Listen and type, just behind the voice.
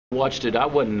watched it. I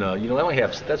wasn't, they only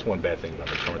have, that's one bad thing about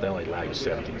the tournament. They only allow you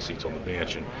 17 seats on the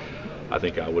bench, and I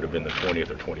think I would have been the 20th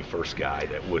or 21st guy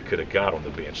that could have got on the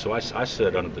bench. So I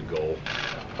sat under the goal,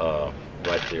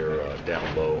 right there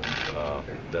down low.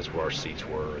 That's where our seats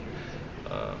were. And,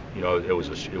 it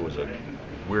was a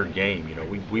weird game.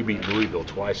 We beat Louisville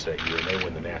twice that year, and they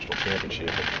win the national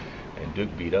championship. And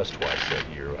Duke beat us twice that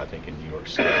year, I think in New York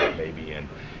City maybe,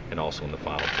 and also in the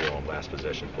Final Four on last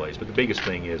possession plays. But the biggest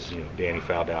thing is, Danny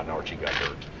fouled out and Archie got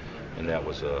hurt, and that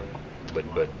was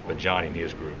but Johnny and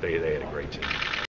his group, they had a great team.